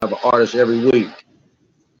artists every week.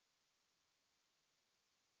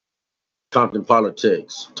 Compton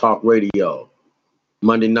Politics, Talk Radio,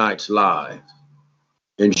 Monday nights live.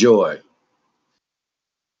 Enjoy.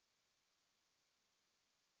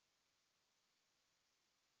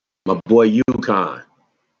 My boy Yukon.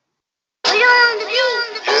 Yeah.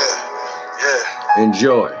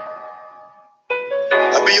 Enjoy.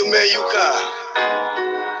 I'll be your man, Yukon.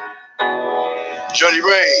 Johnny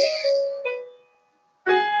Ray.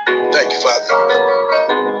 Thank you, Father.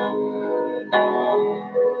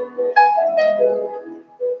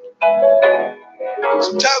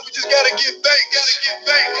 Sometimes we just gotta get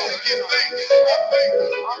thankful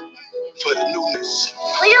for the newness.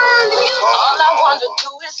 All I wanna do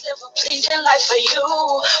is live a pleasing life for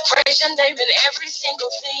you. Praise your name in every single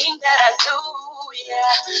thing that I do.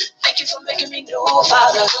 Yeah, thank you for making me new,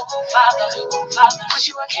 Father. With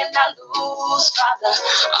you I cannot lose, Father.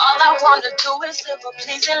 All I wanna do is live a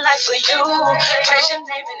pleasing life for you. Praise your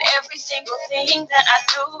name in every single thing that I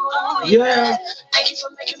do. Yeah. Thank you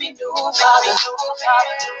for making me new, Father.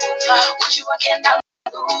 With you I cannot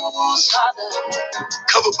lose, Father.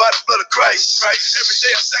 Covered by the blood of Christ. Every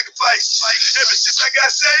day I sacrifice. Ever since I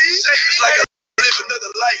got saved, it's like I live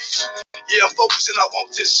another life. Yeah, I'm focused and I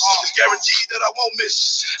want this. It's guaranteed that I won't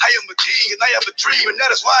miss. I am a king and I have a dream, and that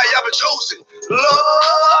is why I have been chosen.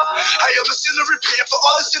 Lord, I am a sinner, repent for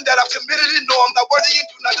all the sin that I've committed and know I'm not worthy and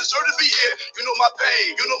do not deserve to be here. You know my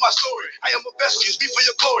pain, you know my story. I am a vessel, use me for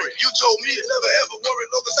your glory. You told me to never ever worry,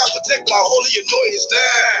 Lord, cause I protect my holy anointings.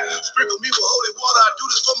 Now, sprinkle me with holy water. I do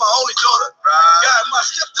this for my only daughter. God, my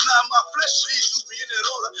step deny my flesh, please use me in that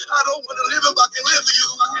order. I don't want to live if I can live for you.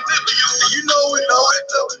 And you know it.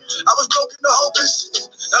 I was broken to hopeless,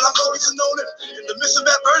 and I'm always known it. In the midst of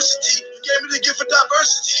adversity, you gave me the gift of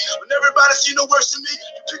diversity. When everybody see no worse than me,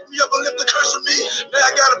 you pick me up and lift the curse from me. Now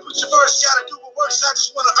I gotta put you first, gotta do what works. I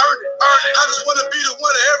just wanna earn it. I just wanna be the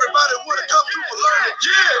one that everybody wanna come through for learning.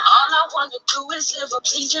 Yeah. All I wanna do is live a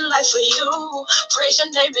pleasing life for you. Praise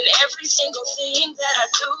your name in every single thing that I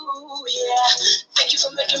do. Yeah. Thank you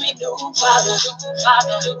for making me new, Father.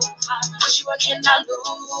 With you I cannot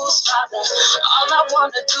lose, Father. All I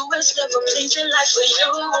wanna do is live a pleasing life for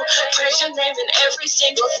you. Praise your name in every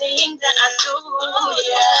single thing that I do.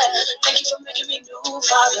 Yeah. Thank you for making me new,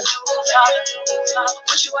 Father.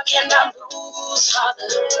 With you I cannot lose, Father.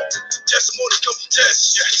 Testimony come from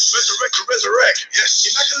tests. Yes. Resurrect. Yes.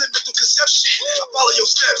 Immaculate mental conception. I follow your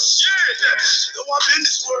steps. Yeah. Though I'm in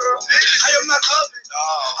this world, I am not of it.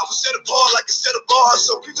 I was set apart like a set of bars,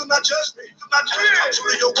 so please do not judge me. I'm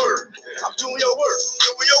doing your word.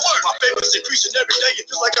 My faith is increasing every day. It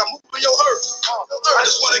feels like I'm moving your earth. I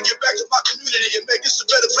just want to get back to my community and make this a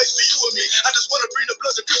better place for you and me. I just want to bring the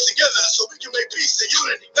Bloods and Crips together so we can make peace and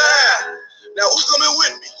unity. Now who's coming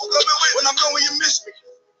with me? When I'm going, you miss me.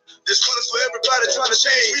 This one is for everybody trying to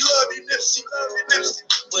change. We love you, Nipsey.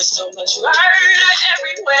 With so much murder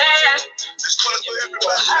everywhere. This one is for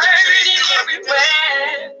everybody. Hurting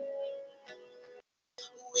everywhere.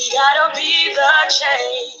 We gotta be the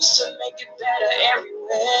change to make it better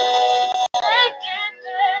everywhere. Make it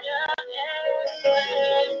better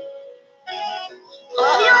everywhere.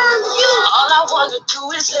 All I wanna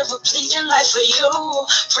do is live a pleasing life for you.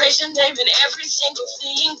 Praise your name in every single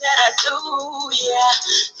thing that I do. Yeah.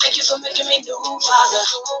 Thank you for making me new, Father.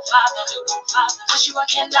 With you I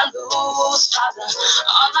cannot lose, Father.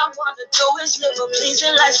 All I wanna do is live a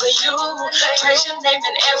pleasing life for you. Praise your name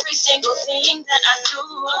in every single thing that I do.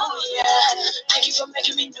 Yeah. Thank you for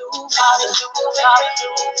making me new, Father.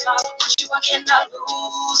 With you I cannot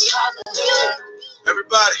lose, Father.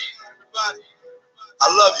 Everybody. I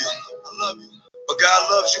love you. But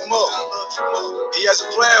God loves you more. He has a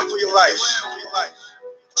plan for your life.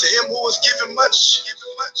 To him who is given much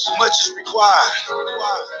is required.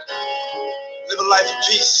 Live a life of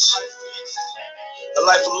peace, a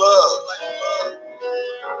life of love.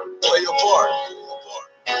 Play your part.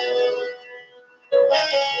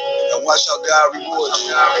 And watch how God rewards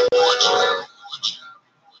you.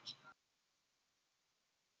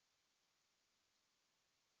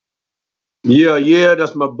 Yeah,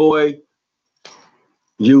 that's my boy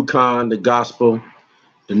Yukon, the gospel,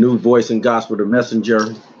 the new voice in gospel, the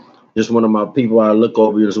messenger. Just one of my people I look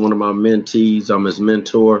over. He's one of my mentees. I'm his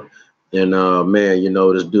mentor. And man, you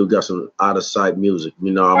know, this dude got some out of sight music.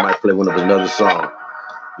 You know, I might play one of his other songs.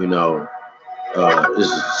 You know,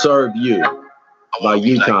 it's Serve You by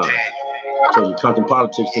Yukon. So you Compton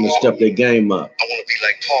Politics gonna step their game up. I wanna be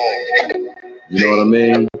like Paul. You know what I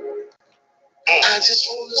mean? I just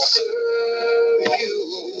wanna serve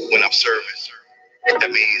you. When I'm serving,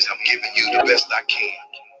 that means I'm giving you the best I can.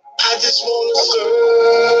 I just wanna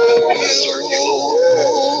serve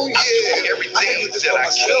you. things that I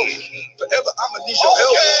can. Forever I'ma need your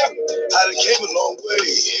help. I done came a long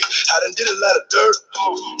way. I done did a lot of dirt.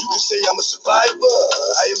 You can say I'm a survivor.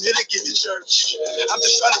 I am here to give you church. I'm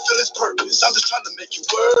just trying to fill his purpose. I'm just trying to make you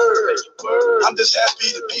word. I'm just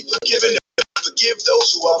happy to be forgiven. Forgive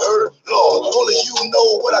those who I've hurt, Lord. Only you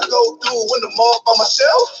know what I go through when I'm all by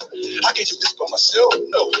myself. I can't do this by myself.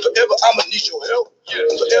 No, forever I'ma need your help.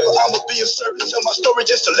 Forever I'ma be a servant. Tell my story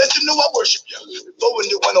just to let you know I worship you. Before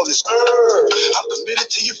anyone on this earth, I'm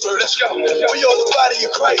committed to you first. Let's go. We are the body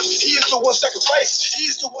of Christ. He is the one sacrificed. He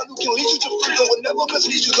is the one who can lead you to freedom whenever must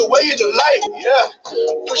lead you the way into life. Yeah.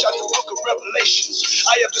 Push out the book of Revelations.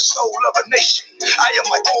 I am the soul of a nation. I am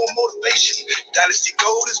my own motivation. Dynasty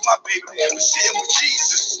Gold is my baby. We sitting with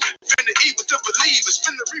Jesus. Finna eat with the believers.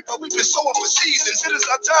 Finna reap what we've been sowing for seasons. It is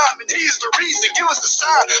our time and he is the reason. Give us the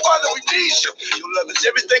sign. Father, we need you. Your love is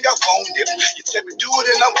everything I wanted. You tell me do it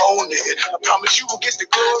and I want it. I promise you will get the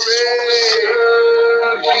glory.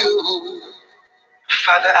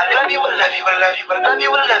 Father, I love you, I love you, I love you, I love you,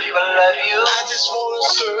 I love you, I love you. I just wanna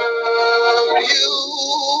serve you.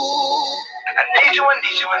 I need you, I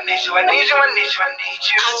need you, I need you, I need you, I need you, I need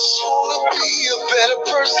you. I just wanna be a better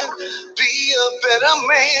person, be a better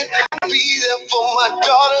man, be there for my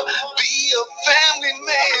daughter, be a family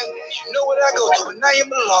man. You know what I go through when I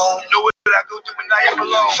am alone. You know what I go through when I am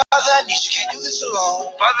alone. Father, I need you, can't do this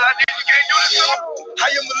alone. Father, I need you, can't do this alone. I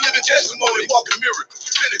am a living testimony, walking miracle,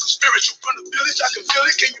 clinical, spiritual, from the village, I can feel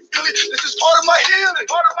it, can you feel it? This is part of my healing,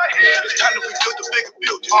 part of my healing. It's time that we build a bigger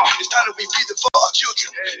building. It's time that we feed it for our children.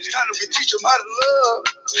 It's time that we teach them how to love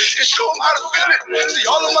and show them how to feel it. See,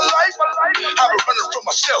 all of my life, I've been running from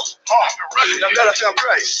myself. I'm glad I found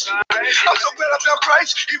Christ. I'm so glad I found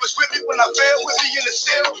Christ. He was with me when I fell, with me in the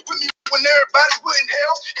cell, with me when everybody was in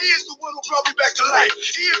hell. He is the one who brought me back to life.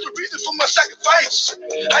 He is the reason for my sacrifice.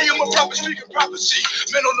 I am a prophet speaking prophecy.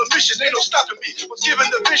 Men on the mission, ain't no stopping me. Was given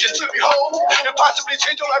the vision to behold and possibly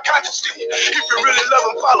change all our consciousness. If you really love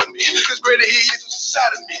him, follow me. Because greater he is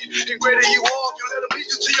inside of me. And greater you are, if you let him lead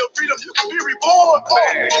you to your freedom, you can be reborn.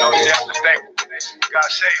 Man, you know, you have to thank God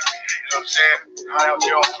save me. You know what I'm saying? I out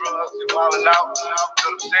there on drugs and wilding out. You know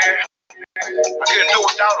what I'm saying? I couldn't do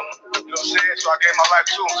without him. You know what I'm saying? So I gave my life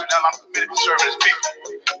to him. So now I'm committed to serving his people.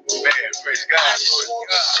 Man, praise God. I just want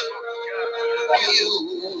to serve you.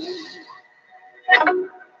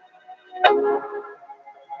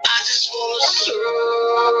 I just want to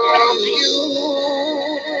serve you.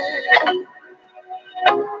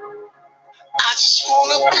 I just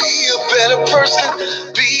want to be a better person,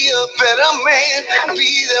 be a better man,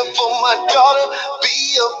 be there for my daughter, be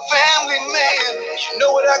a family man. You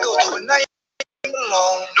know what I go through when I am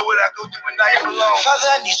alone. You know what I go through when I am alone. Father,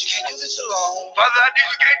 I need you, can't do this alone. Father, I need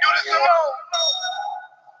you, can't do this alone.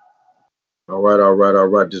 All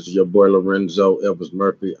right. This is your boy Lorenzo Elvis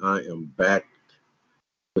Murphy. I am back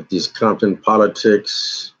with these Compton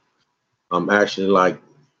Politics. I'm actually like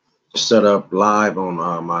set up live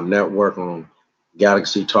on my network on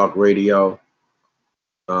Galaxy Talk Radio.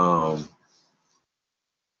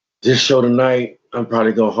 This show tonight, I'm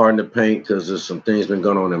probably go hard in the paint because there's some things been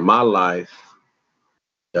going on in my life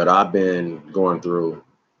that I've been going through, as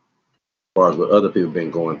far as what other people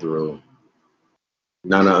been going through.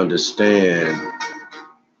 Now I understand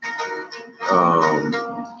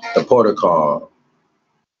the protocol.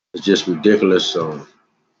 It's just ridiculous on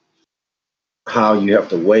how you have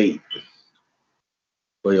to wait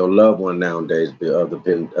for your loved one nowadays because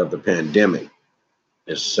of the pandemic.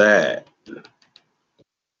 It's sad.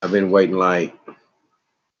 I've been waiting like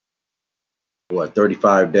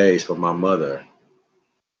 35 days for my mother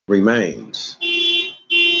remains.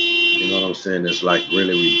 You know what I'm saying? It's like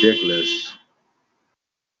really ridiculous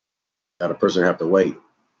that a person have to wait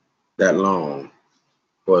that long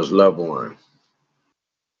for his loved one.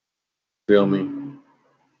 Feel me?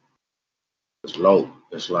 It's low.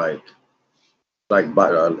 It's like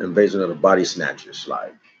invasion of the body snatchers.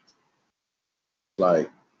 Like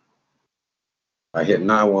I hit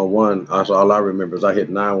 911. That's all I remember is I hit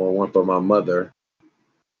 911 for my mother,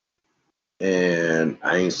 and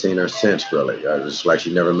I ain't seen her since. Really, it's like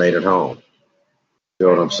she never made it home. You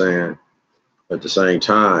know what I'm saying? At the same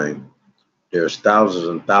time, there's thousands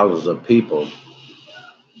and thousands of people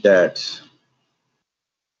that's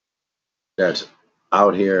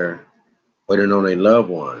out here waiting on their loved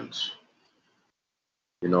ones.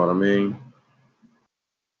 You know what I mean?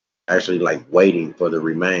 Actually, like waiting for the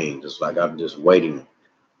remains. It's like I'm just waiting.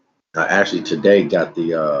 I actually today got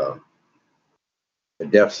the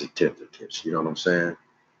death certificates. You know what I'm saying?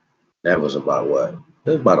 That was about what?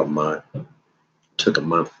 It was about a month. Took a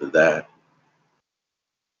month for that.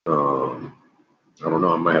 I don't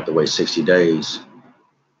know. I might have to wait 60 days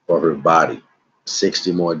for her body.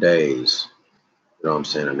 60 more days. You know what I'm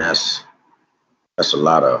saying? And that's a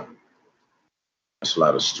lot of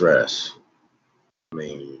stress. I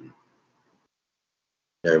mean,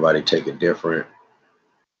 everybody take it different.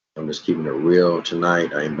 I'm just keeping it real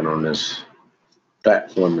tonight. I ain't been on this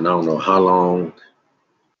platform and I don't know how long.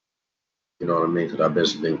 You know what I mean? Because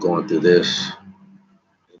I've been going through this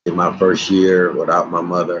in my first year without my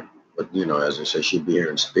mother. But you know, as I say, she'd be here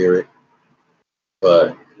in spirit.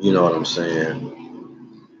 But you know what I'm saying?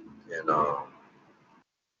 And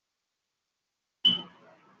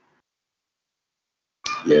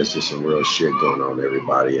yeah, it's just some real shit going on,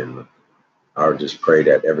 everybody. And I would just pray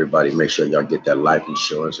that everybody make sure y'all get that life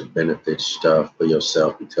insurance and benefit stuff for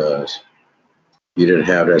yourself, because you didn't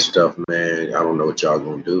have that stuff, man. I don't know what y'all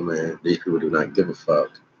gonna do, man. These people do not give a fuck.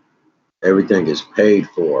 Everything is paid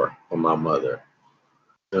for my mother.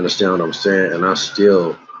 You understand what I'm saying? And I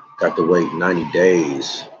still got to wait 90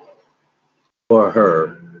 days for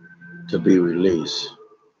her to be released.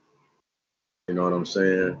 You know what I'm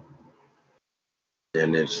saying?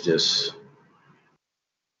 And it's just,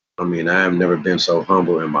 I mean, I have never been so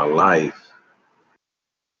humble in my life.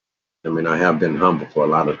 I mean, I have been humble for a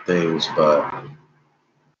lot of things, but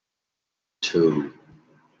to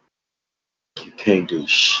you can't do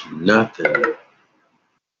nothing.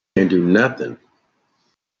 Can't do nothing.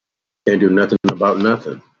 Can't do nothing about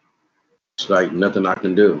nothing. It's like nothing I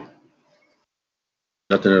can do.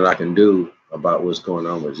 Nothing that I can do about what's going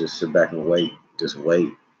on, but just sit back and wait. Just wait.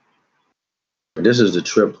 And this is the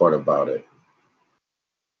trip part about it.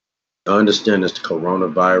 I understand it's the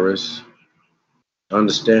coronavirus. I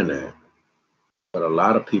understand that. But a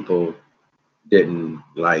lot of people didn't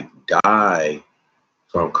like die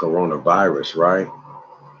from coronavirus, right?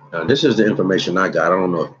 Now, this is the information I got. I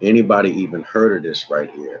don't know if anybody even heard of this right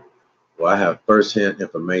here. Well, I have firsthand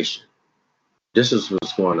information. This is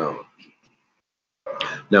what's going on.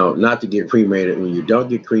 Now, not to get cremated. When you don't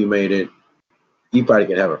get cremated, you probably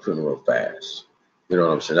can have a funeral fast. You know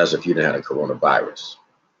what I'm saying? That's if you didn't have a coronavirus.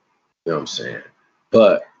 You know what I'm saying?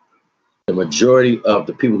 But the majority of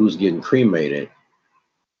the people who's getting cremated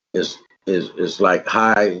is like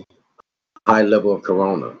high level of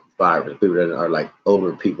coronavirus. People that are like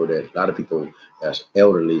older people, that a lot of people that's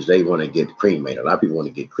elderly, they want to get cremated. A lot of people want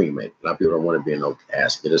to get cremated. A lot of people don't want to be in no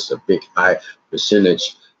casket. It's a big high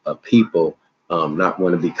percentage of people not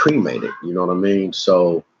want to be cremated. You know what I mean?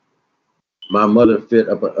 So my mother fit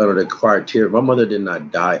up under the criteria. My mother did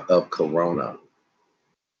not die of corona.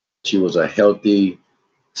 She was a healthy,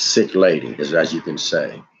 sick lady, as you can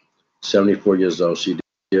say. 74 years old. She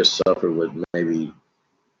did suffer with maybe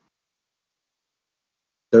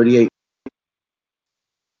 38.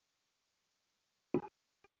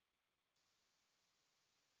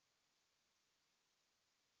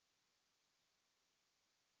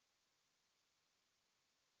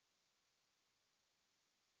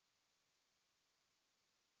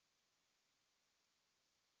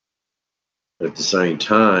 At the same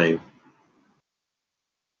time,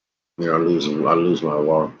 you know, I lose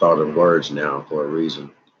my thought of words now for a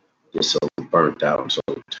reason. Just so burnt out. I'm so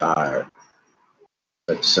tired.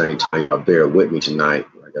 At the same time, y'all bear with me tonight.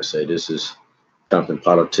 Like I said, this is Compton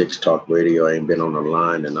Politics Talk Radio. I ain't been on the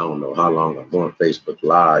line and I don't know how long. I'm going Facebook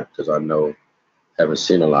Live because I know I haven't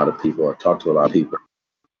seen a lot of people or talked to a lot of people.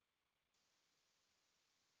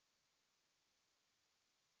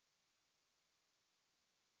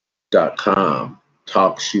 .com,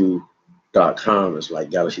 talkshoe.com is like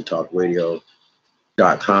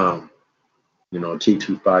galaxytalkradio.com, you know,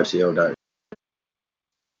 T25CL.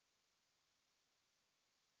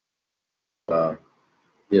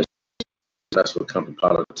 Yes, that's what Compton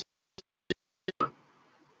Politics, you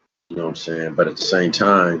know what I'm saying? But at the same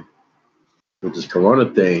time, with this corona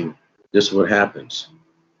thing, this is what happens.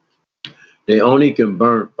 They only can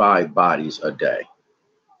burn 5 bodies a day.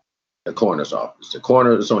 The coroner's office.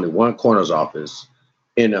 There's only one coroner's office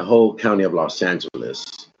in the whole county of Los Angeles.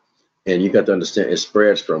 And you got to understand, it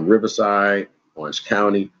spreads from Riverside, Orange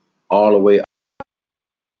County, all the way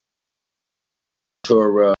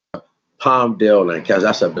to Palmdale and Cas.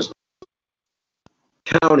 That's a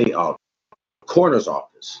county office, coroner's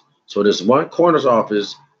office. So this one coroner's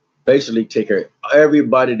office basically take care of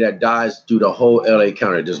everybody that dies through the whole LA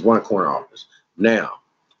County. There's one coroner office. Now,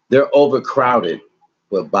 they're overcrowded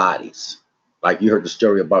with bodies. Like you heard the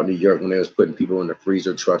story about New York when they was putting people in the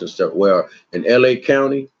freezer trucks and stuff. Well, in LA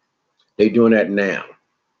County, they're doing that now.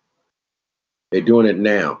 They're doing it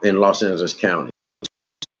now in Los Angeles County. Los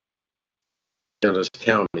Angeles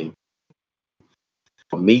County,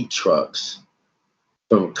 meat trucks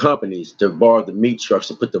from companies to borrow the meat trucks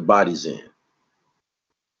to put the bodies in.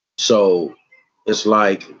 So it's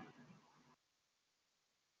like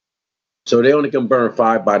So they only can burn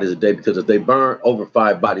 5 bodies a day, because if they burn over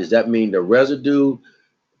 5 bodies, that means the residue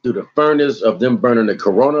through the furnace of them burning the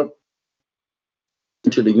corona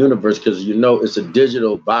into the universe, because you know it's a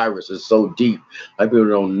digital virus. It's so deep. Like, people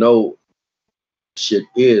don't know shit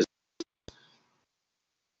is.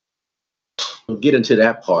 We'll get into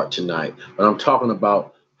that part tonight, but I'm talking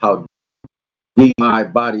about how these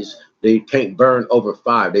 5 bodies, they can't burn over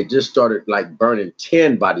 5. They just started like burning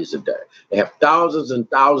 10 bodies a day. They have thousands and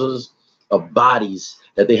thousands of bodies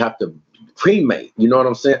that they have to cremate. You know what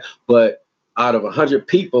I'm saying? But out of 100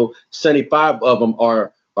 people, 75 of them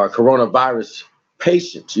are coronavirus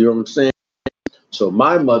patients. You know what I'm saying? So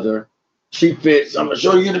my mother, she fits. I'm gonna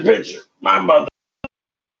show you the picture. My mother.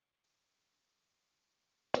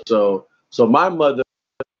 So my mother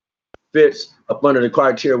fits up under the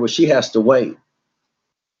criteria where she has to wait.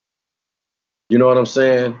 You know what I'm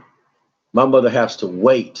saying? My mother has to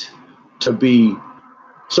wait to be.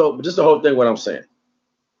 So just the whole thing, what I'm saying.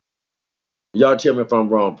 Y'all tell me if I'm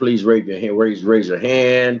wrong. Please raise your hand. Raise your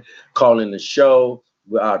hand. Call in the show.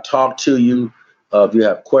 I'll talk to you. If you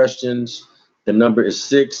have questions, the number is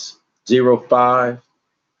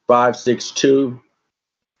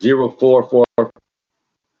 605-562-0444.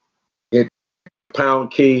 Hit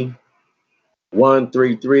pound key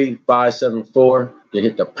 133574. You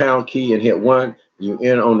hit the pound key and hit 1. You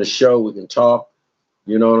in on the show. We can talk.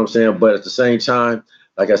 You know what I'm saying? But at the same time,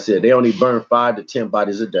 like I said, they only burn 5 to 10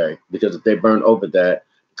 bodies a day, because if they burn over that,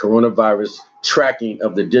 coronavirus tracking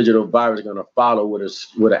of the digital virus is going to follow where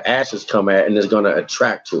the ashes come at, and it's going to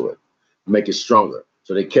attract to it, make it stronger.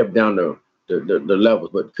 So they kept down the levels.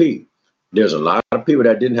 But Pete, there's a lot of people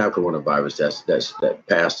that didn't have coronavirus that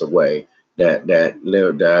passed away, that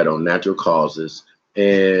died on natural causes,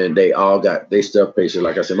 and they all got their stuff paid.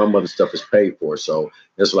 Like I said, my mother's stuff is paid for. So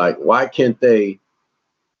it's like, why can't they?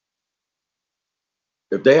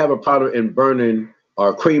 If they have a problem in burning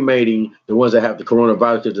or cremating the ones that have the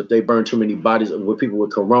coronavirus, because if they burn too many bodies with people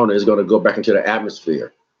with corona, it's going to go back into the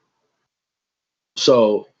atmosphere.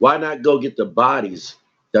 So why not go get the bodies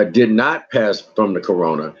that did not pass from the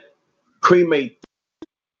corona, cremate,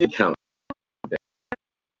 count,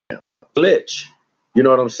 glitch, you know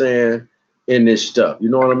what I'm saying, in this stuff. You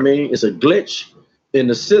know what I mean? It's a glitch in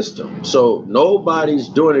the system. So nobody's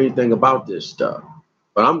doing anything about this stuff.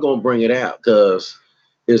 But I'm going to bring it out, because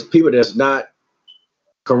it's people that's not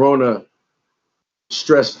corona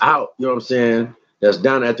stressed out, you know what I'm saying, that's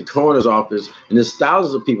down at the coroner's office, and there's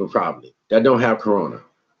thousands of people probably that don't have corona.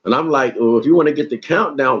 And I'm like, well, if you want to get the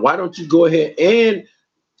count down, why don't you go ahead and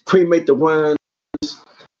cremate the ones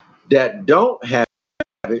that don't have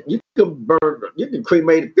it? You can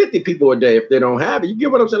cremate 50 people a day if they don't have it. You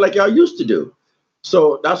get what I'm saying? Like y'all used to do.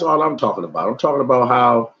 So that's all I'm talking about. I'm talking about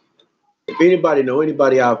how, if anybody know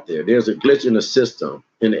anybody out there, there's a glitch in the system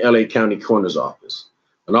in the LA County Coroner's office.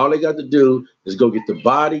 And all they got to do is go get the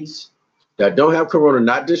bodies that don't have corona,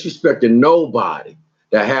 not disrespecting nobody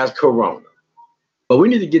that has corona. But we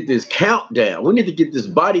need to get this count down. We need to get this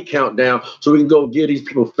body count down so we can go give these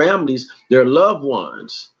people families, their loved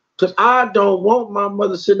ones. Because I don't want my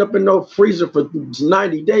mother sitting up in no freezer for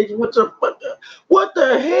 90 days. What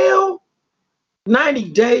the hell?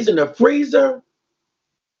 90 days in the freezer?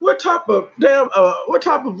 What type of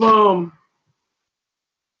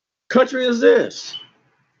country is this?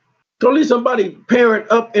 Don't leave somebody parent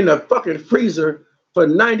up in the fucking freezer for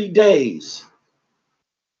 90 days.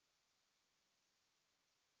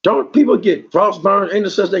 Don't people get frost burns? Ain't no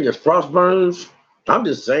such thing as frost burns? I'm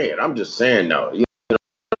just saying though. You know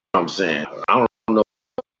what I'm saying? I don't know.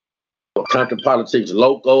 Compton Politics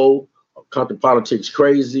loco, Compton Politics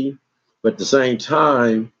crazy, but at the same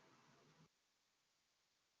time,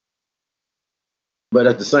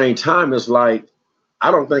 it's like, I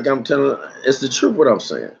don't think I'm telling, it's the truth what I'm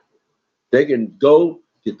saying. They can go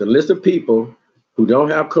get the list of people who don't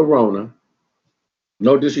have corona.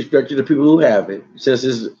 No disrespect to the people who have it, since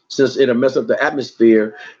it'll mess up the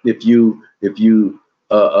atmosphere if you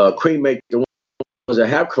cremate the ones that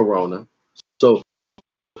have corona. So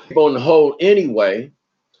people on the whole anyway.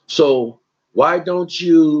 So why don't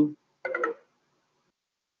you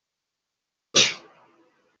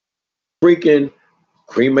freaking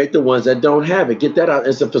cremate the ones that don't have it? Get that out.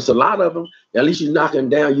 And so if it's a lot of them, at least you're knocking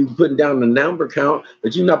down, you putting down the number count,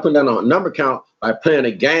 but you're not putting down a number count by playing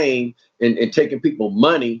a game and taking people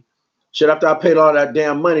money. Shit, after I paid all that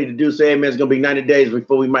damn money to do, say, hey man, it's gonna be 90 days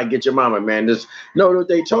before we might get your mama, man. No, what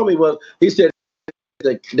they told me was, he said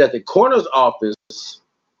that the coroner's office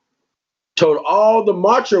told all the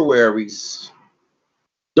mortuaries,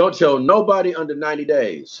 don't tell nobody under 90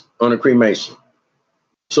 days on a cremation.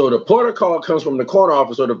 So the protocol comes from the corner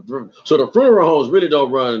office, so the funeral homes really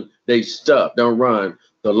don't run they stuff, don't run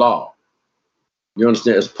the law. You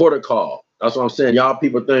understand? It's protocol. That's what I'm saying. Y'all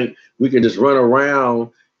people think we can just run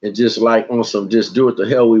around and just like on some just do what the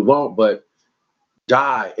hell we want, but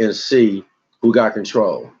die and see who got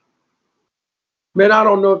control. Man, I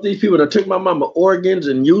don't know if these people that took my mama organs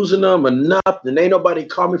and using them enough, and ain't nobody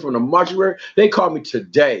called me from the mortuary. They called me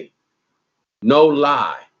today. No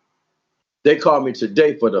lie. They called me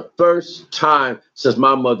today for the first time since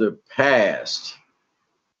my mother passed.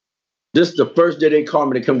 This is the first day they called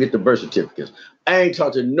me to come get the birth certificates. I ain't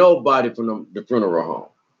talked to nobody from the funeral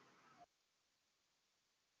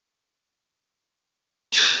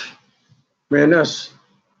home. Man, that's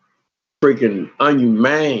freaking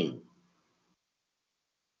inhumane.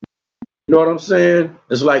 You know what I'm saying?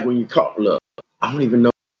 It's like when you call, look, I don't even know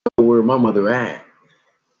where my mother at.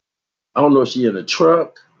 I don't know if she in a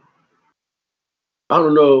truck. I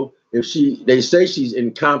don't know if they say she's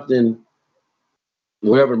in Compton,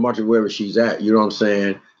 wherever market, wherever she's at, you know what I'm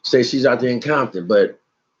saying? Say she's out there in Compton, but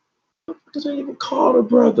doesn't even call her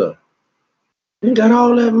brother. He got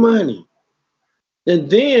all that money. And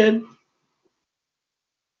then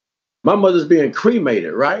my mother's being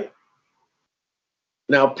cremated, right?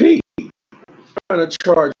 Now Pete trying to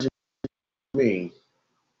charge me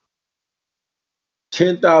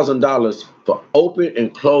 $10,000 for open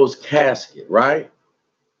and closed casket, right?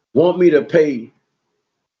 Want me to pay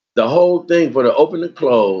the whole thing for the open and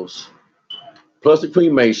close, plus the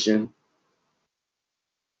cremation,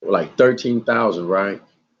 like 13,000, right?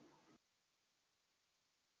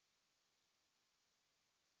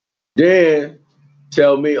 Then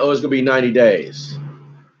tell me, oh, it's gonna be 90 days.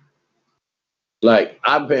 Like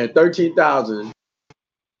I'm paying 13,000.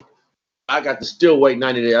 I got to still wait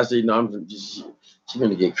 90 days. I said, no, she's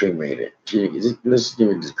gonna get cremated. Let's give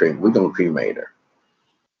me this cremate. We're gonna cremate her.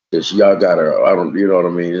 Cause y'all got her. I don't, you know what I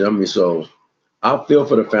mean? So I feel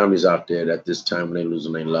for the families out there at this time when they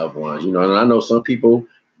losing their loved ones. You know, and I know some people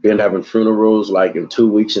been having funerals like in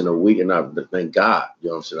 2 weeks, in a week, and I thank God. You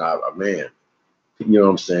know what I'm saying? Man, you know what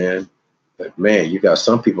I'm saying? But man, you got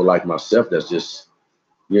some people like myself that's just,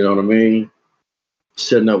 you know what I mean,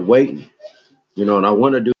 sitting up waiting. You know, and I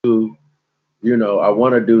want to do,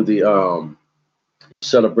 the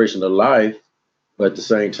celebration of life, but at the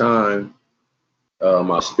same time,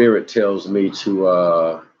 my spirit tells me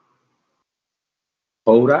to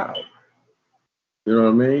hold out. You know what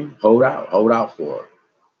I mean? Hold out for her. You know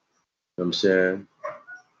what I'm saying?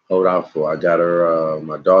 Hold out for her. I got her,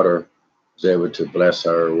 my daughter was able to bless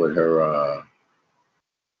her with her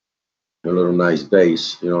little nice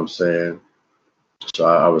bass, you know what I'm saying? So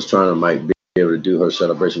I was trying to might be able to do her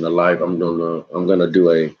celebration of life. I'm gonna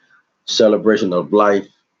do a celebration of life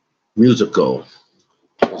musical.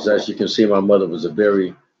 As you can see, my mother was a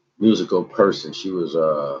very musical person. She was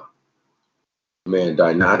man,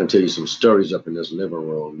 Diana, I can tell you some stories up in this living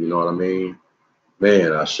room. You know what I mean?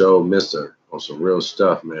 Man, I sure miss her on some real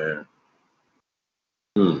stuff, man.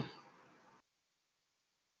 Hmm.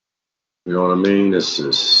 You know what I mean? It's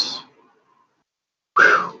just,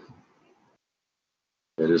 whew.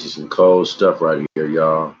 Yeah, this is some cold stuff right here,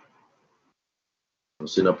 y'all. I'm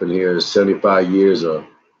sitting up in here, 75 years of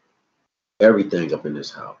everything up in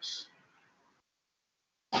this house.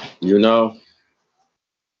 You know?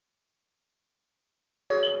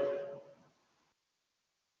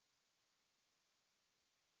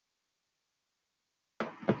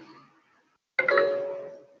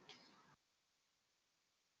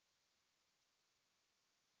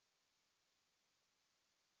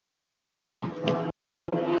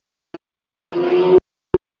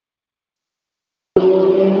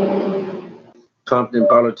 Compton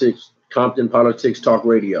Politics Talk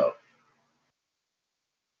Radio.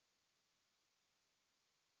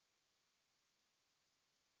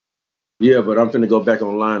 Yeah, but I'm finna go back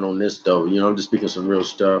online on this though. You know, I'm just speaking some real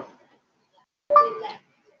stuff.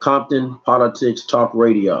 Compton Politics Talk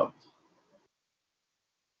Radio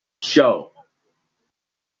show.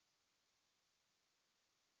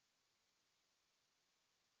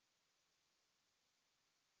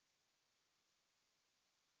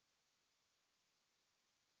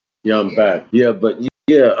 Yeah, I'm back. Yeah, but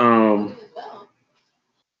yeah,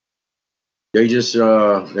 they just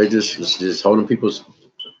holding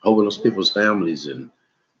those people's families and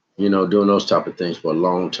doing those type of things for a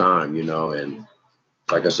long time, and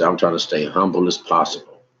like I said, I'm trying to stay humble as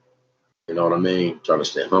possible. You know what I mean? Trying to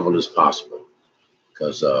stay humble as possible.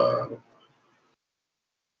 Because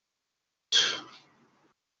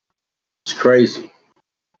it's crazy.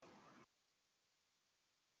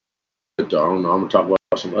 But I don't know. I'm gonna talk about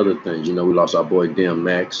some other things. We lost our boy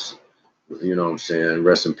DMX. You know what I'm saying?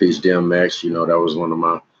 Rest in peace, DMX. You know, that was one of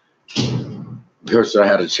my person I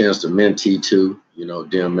had a chance to mentee to, you know,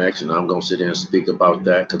 DMX, and I'm gonna sit here and speak about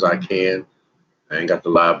that because I can. I ain't got to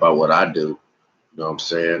lie about what I do. You know what I'm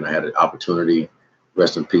saying? I had an opportunity.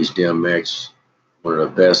 Rest in peace, DMX, one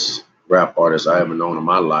of the best rap artists I ever known in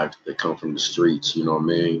my life that come from the streets. You know what I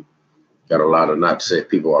mean? Got a lot of, not to say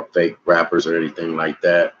people are fake rappers or anything like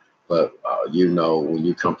that, but you know, when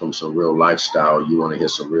you come from some real lifestyle, you want to hear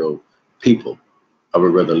some real people. I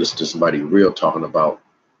would rather listen to somebody real talking about,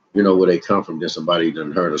 you know, where they come from than somebody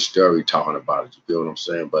done heard a story talking about it. You feel what I'm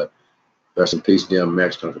saying? But rest in peace,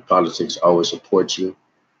 DMX. Compton Politics always support you.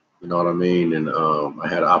 You know what I mean? And I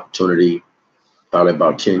had an opportunity probably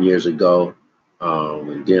about 10 years ago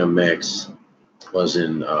when DMX was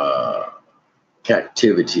in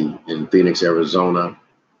captivity in Phoenix, Arizona.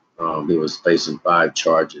 He was facing 5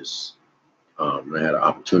 charges. And I had an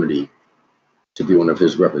opportunity to be one of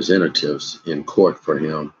his representatives in court for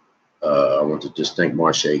him. I want to just thank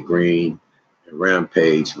Marsha Green and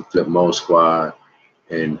Rampage and Flip Mo Squad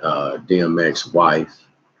and DMX wife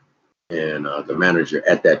and the manager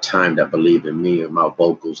at that time that believed in me and my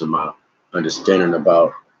vocals and my understanding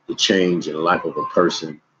about the change in the life of a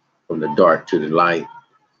person from the dark to the light.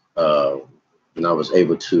 And I was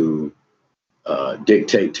able to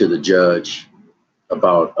dictate to the judge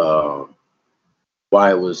about why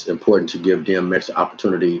it was important to give DMX the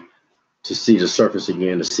opportunity to see the surface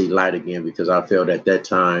again, to see light again, because I felt at that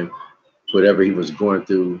time, whatever he was going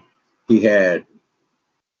through, he had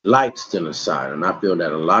light still inside. And I feel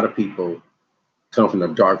that a lot of people come from a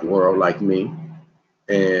dark world like me.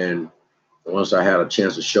 And once I had a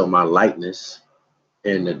chance to show my lightness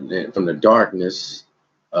and from the darkness,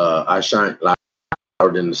 I shine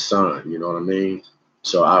louder than the sun. You know what I mean?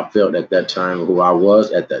 So I felt at that time who I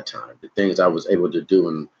was at that time, the things I was able to do,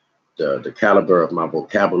 and the caliber of my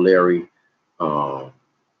vocabulary, um,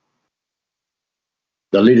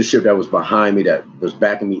 the leadership that was behind me, that was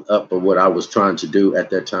backing me up for what I was trying to do at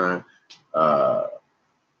that time. Uh,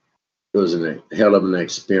 it was a hell of an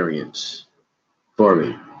experience for me.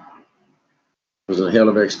 It was a hell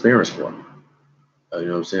of an experience for me. You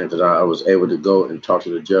know what I'm saying? Because I was able to go and talk to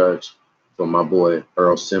the judge for my boy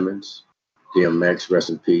Earl Simmons, DMX, rest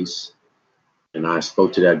in peace. And I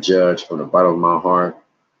spoke to that judge from the bottom of my heart.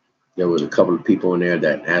 There was a couple of people in there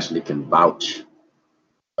that actually can vouch,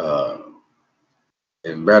 uh,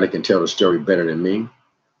 and rather can tell the story better than me.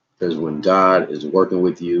 Because when God is working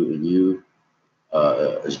with you and you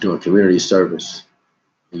is doing community service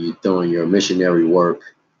and you're doing your missionary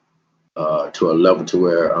work to a level to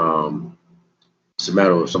where it's a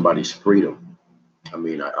matter of somebody's freedom. I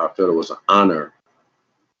mean, I felt it was an honor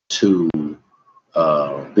to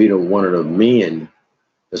be one of the men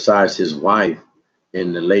besides his wife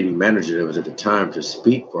and the lady manager that was at the time to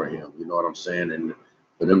speak for him. You know what I'm saying? And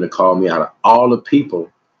for them to call me out of all the people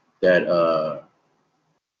that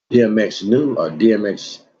DMX knew or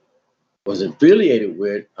DMX was affiliated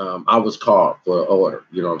with, I was called for an order.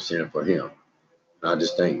 You know what I'm saying, for him. And I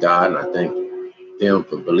just thank God and I thank him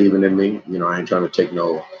for believing in me. You know, I ain't trying to take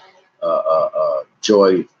no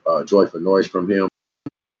joy for noise from him.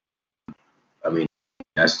 I mean,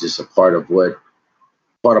 that's just a part of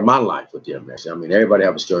my life with DMX. I mean, everybody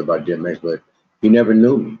have a story about DMX, but he never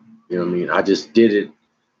knew me. You know what I mean? I just did it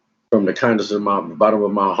from the kindness of the bottom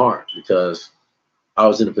of my heart because I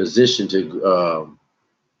was in a position to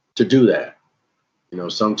do that. You know,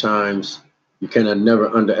 sometimes you cannot never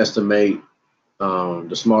underestimate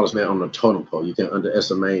the smallest man on the totem pole. You can't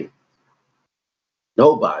underestimate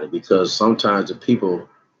nobody because sometimes the people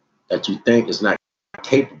that you think is not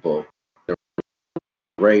capable of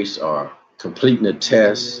race or completing the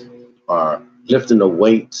test or lifting the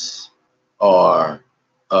weights or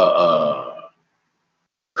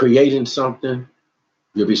creating something,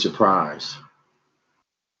 you'll be surprised.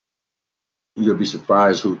 You'll be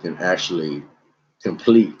surprised who can actually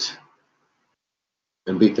complete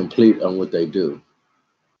and be complete on what they do.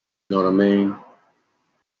 You know what I mean?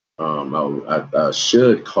 I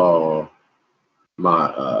should call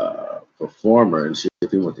my performer and see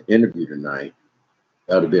if he wants to interview tonight.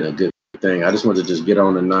 That would have been a good thing. I just want to just get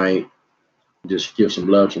on tonight, just give some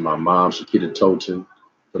love to my mom, Shakita Tolton,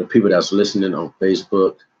 for the people that's listening on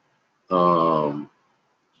Facebook. Um,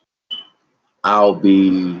 I'll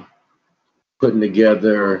be putting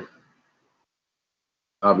together.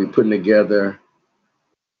 I'll be putting together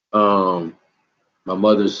my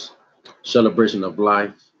mother's celebration of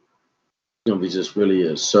life. It's gonna be just really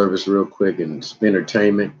a service, real quick, and some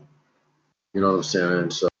entertainment. You know what I'm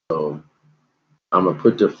saying? So I'm gonna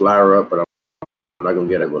put the flyer up, but I'm not gonna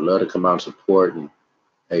get it. Would love to come out and support and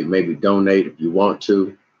hey, maybe donate if you want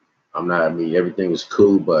to. I mean, everything is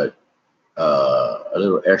cool, but a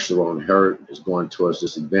little extra on her is going towards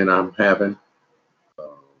this event I'm having. Um,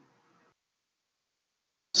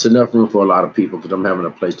 it's enough room for a lot of people because I'm having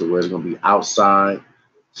a place to where it's going to be outside,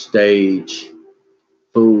 stage,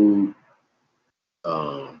 food.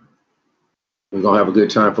 Um, we're going to have a good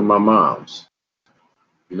time for my moms.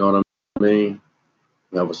 You know what I mean?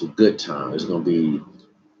 That was a good time. It's going to be,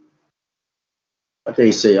 I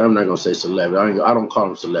can't say, I'm not going to say celebrity. I don't call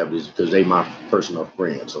them celebrities because they my personal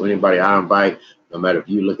friends. So anybody I invite, no matter if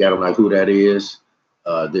you look at them like who that is,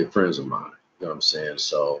 they're friends of mine. You know what I'm saying?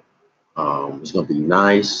 So it's going to be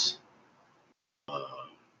nice. Uh,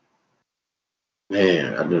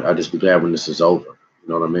 Man, I just be glad when this is over. You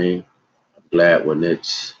know what I mean? I'm glad when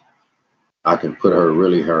I can put her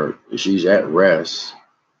really hurt. She's at rest,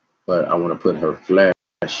 but I want to put her flesh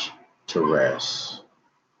to rest.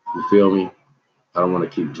 You feel me? I don't want to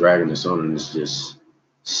keep dragging this on and it's just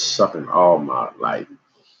sucking all my, like,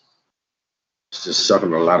 it's just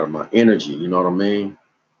sucking a lot of my energy. You know what I mean?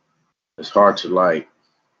 It's hard to, like,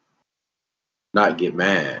 not get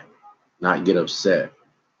mad, not get upset.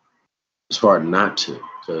 It's hard not to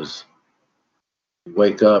because you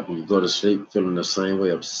wake up and you go to sleep feeling the same way,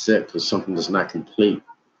 upset because something that's not complete.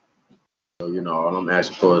 So, all I'm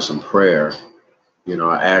asking for is some prayer.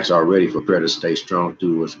 I asked already for prayer to stay strong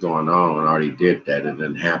through what's going on. I already did that. It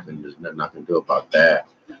didn't happen. There's nothing I can do about that.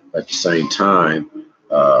 But at the same time,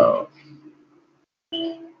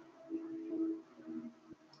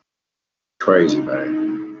 crazy,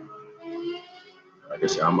 man. Like I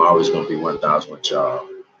said, I'm always going to be 1,000 with y'all.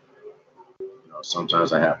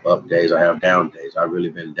 Sometimes I have up days, I have down days. I've really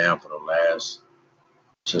been down for the last,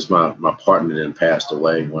 since my partner then passed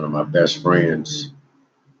away, one of my best friends.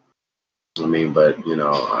 I mean, but,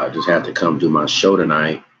 I just had to come do my show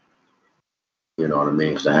tonight. You know what I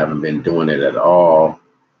mean? Because I haven't been doing it at all.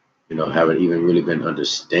 Haven't even really been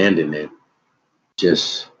understanding it.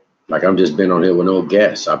 Just like I'm just been on here with no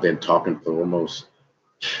guests. I've been talking for almost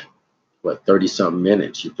 30 something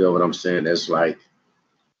minutes. You feel what I'm saying? That's like,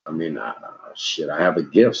 I mean, shit. I have a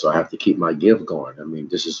gift, so I have to keep my gift going. I mean,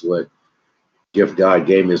 this is what gift God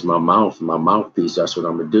gave me is my mouth, my mouthpiece. That's what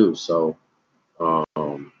I'm gonna do. So, I'm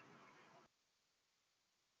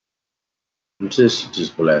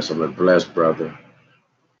just blessed. I'm a blessed brother.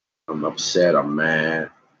 I'm upset. I'm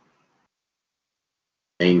mad,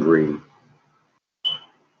 angry,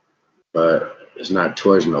 but it's not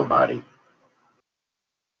towards nobody.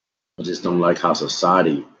 I just don't like how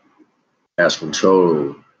society has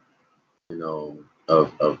control,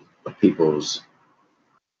 of people's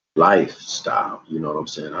lifestyle. You know what I'm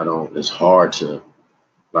saying? It's hard to,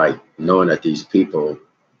 like, knowing that these people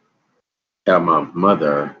have my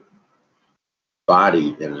mother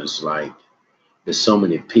body and it's like, there's so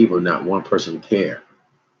many people, not one person care.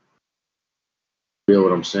 Feel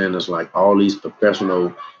what I'm saying? It's like all these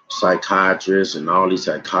professional psychiatrists and all these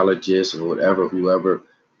psychologists and whatever, whoever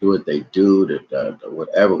do what they do,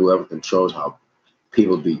 whoever controls how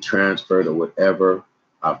people be transferred or whatever.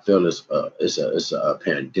 I feel it's a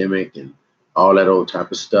pandemic and all that old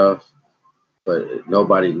type of stuff. But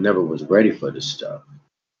nobody never was ready for this stuff.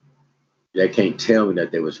 They can't tell me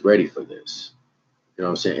that they was ready for this. You know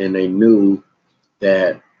what I'm saying? And they knew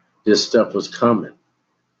that this stuff was coming.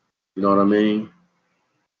 You know what I mean?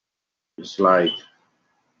 It's like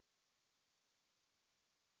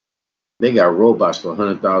they got robots for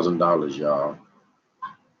 $100,000, y'all.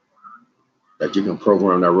 That you can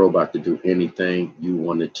program that robot to do anything you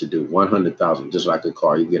want it to do. 100,000, just like a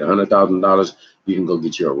car. You get $100,000, you can go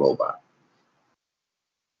get you a robot.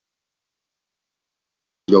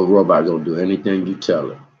 Your robot gonna do anything you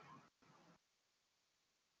tell it.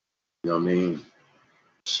 You know what I mean?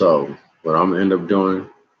 So what I'm gonna end up doing,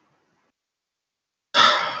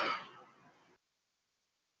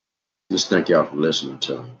 just thank y'all for listening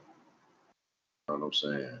to me. You know what I'm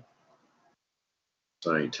saying?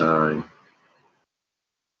 Same time,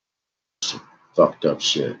 some fucked up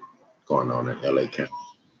shit going on in LA County.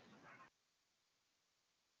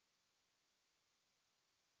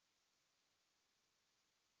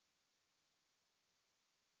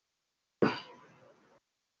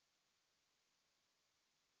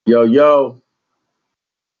 Yo, yo.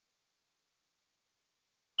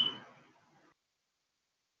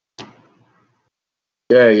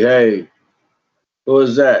 Hey, hey. Who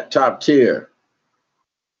is that? Top tier.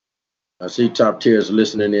 I see top tiers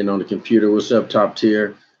listening in on the computer. What's up, top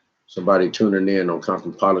tier? Somebody tuning in on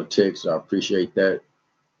Compton Politics. I appreciate that.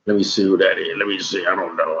 Let me see who that is. Let me see. I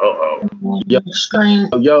don't know. Uh-oh.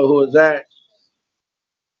 Yo, who is that?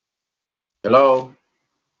 Hello?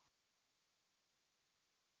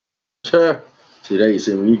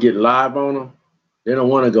 See when you get live on them, they don't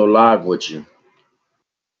want to go live with you.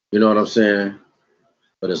 You know what I'm saying?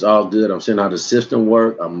 But it's all good. I'm seeing how the system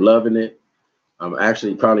works. I'm loving it. I'm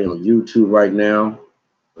actually probably on YouTube right now,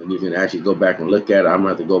 and you can actually go back and look at it. I'm gonna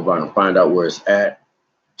have to go by and find out where it's at.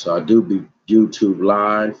 So I do be YouTube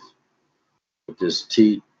live with this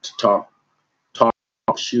talk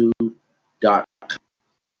shoe dot.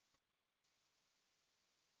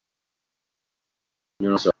 You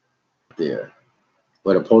know, so there.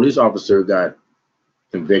 But a police officer got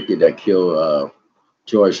convicted that killed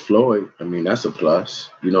George Floyd. I mean, that's a plus.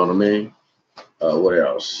 You know what I mean? What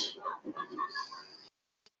else?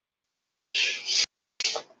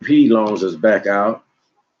 P loans is back out.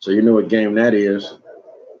 So you know what game that is.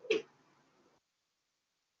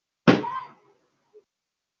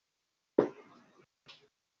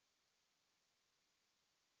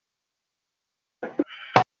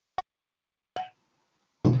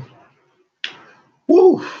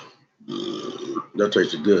 Woo! That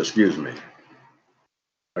tasted good, excuse me.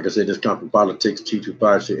 Like I said, this Compton Politics,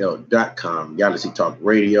 T25CL.com, Galaxy Talk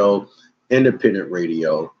Radio, independent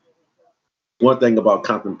radio. One thing about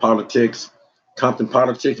Compton Politics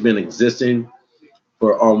been existing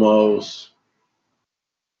for almost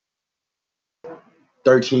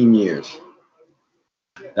 13 years.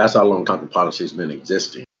 That's how long Compton Politics been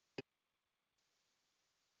existing.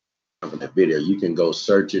 That video, you can go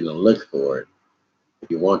search it and look for it. If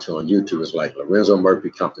you want to on YouTube, it's like Lorenzo Murphy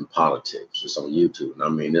Compton Politics. It's on YouTube. And I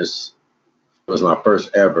mean, this was my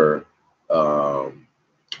first ever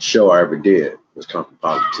show I ever did, was Compton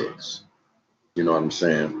Politics. You know what I'm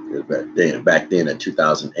saying? It was back then in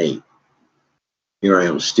 2008. Here I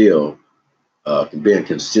am still being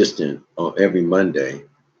consistent on every Monday,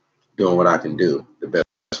 doing what I can do the best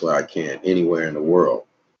way I can anywhere in the world.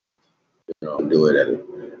 You know, do it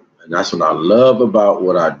and that's what I love about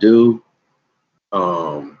what I do.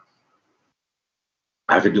 I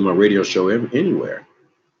could do my radio show anywhere.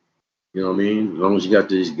 You know what I mean? As long as you got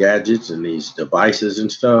these gadgets and these devices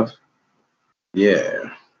and stuff. Yeah.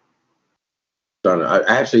 I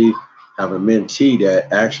actually have a mentee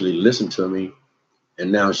that actually listened to me,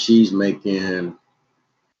 and now she's making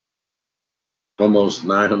almost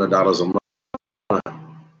 $900 a month.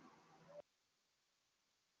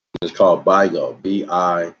 It's called BIGO,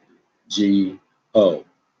 BIGO.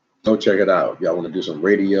 Go check it out. If y'all want to do some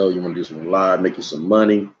radio, you want to do some live, making some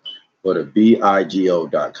money, go to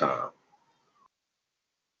BIGO.com.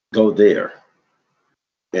 Go there.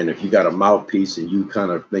 And if you got a mouthpiece and you kind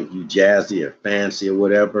of think you jazzy or fancy or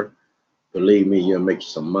whatever, believe me, you'll make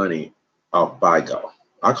some money off BIGO.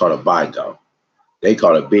 I call it BIGO. They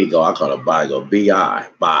call it BIGO. I call it BIGO. B-I,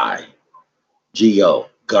 buy. G-O,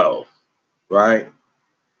 go. Right?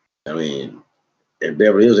 I mean, in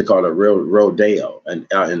Beverly Hills, they call it rodeo. And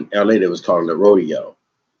in LA, they was calling it rodeo.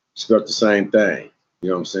 Spelled the same thing. You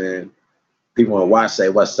know what I'm saying? People on Watch say,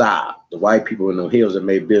 what's up? The white people in the hills that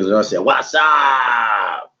made business say, what's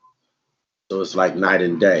up? So it's like night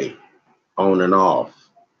and day, on and off.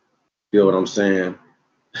 You know what I'm saying?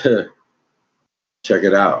 Check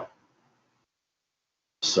it out.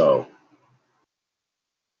 So,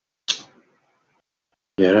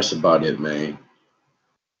 yeah, that's about it, man.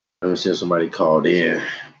 Let me see if somebody called in.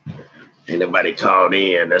 Ain't nobody called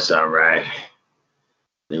in. That's all right.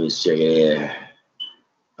 Let me check it in.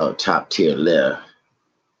 Oh, top tier left.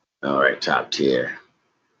 All right, top tier.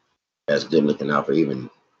 That's good looking out for even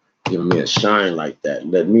giving me a shine like that.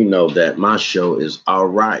 Let me know that my show is all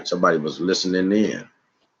right. Somebody was listening in. You know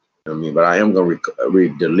what I mean? But I am going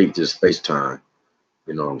to delete this FaceTime.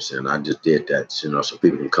 You know what I'm saying? I just did that, you know, so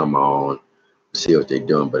people can come on, see what they're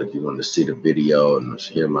doing. But if you want to see the video and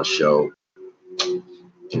hear my show,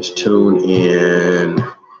 just tune in,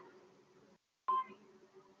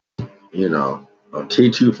 you know, on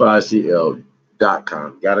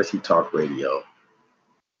T25CL.com, Galaxy Talk Radio,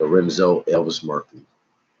 Lorenzo Elvis Murphy.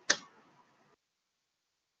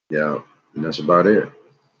 Yeah, and that's about it.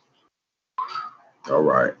 All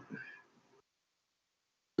right.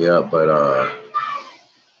 Yeah, but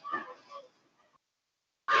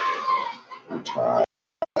I'm tired.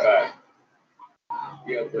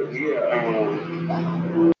 Yeah, but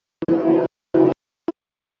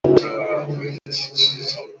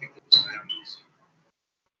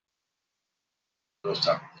those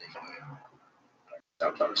type of things.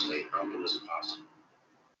 I'm trying to stay humble as possible.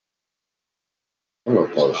 I'm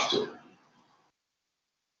gonna post it.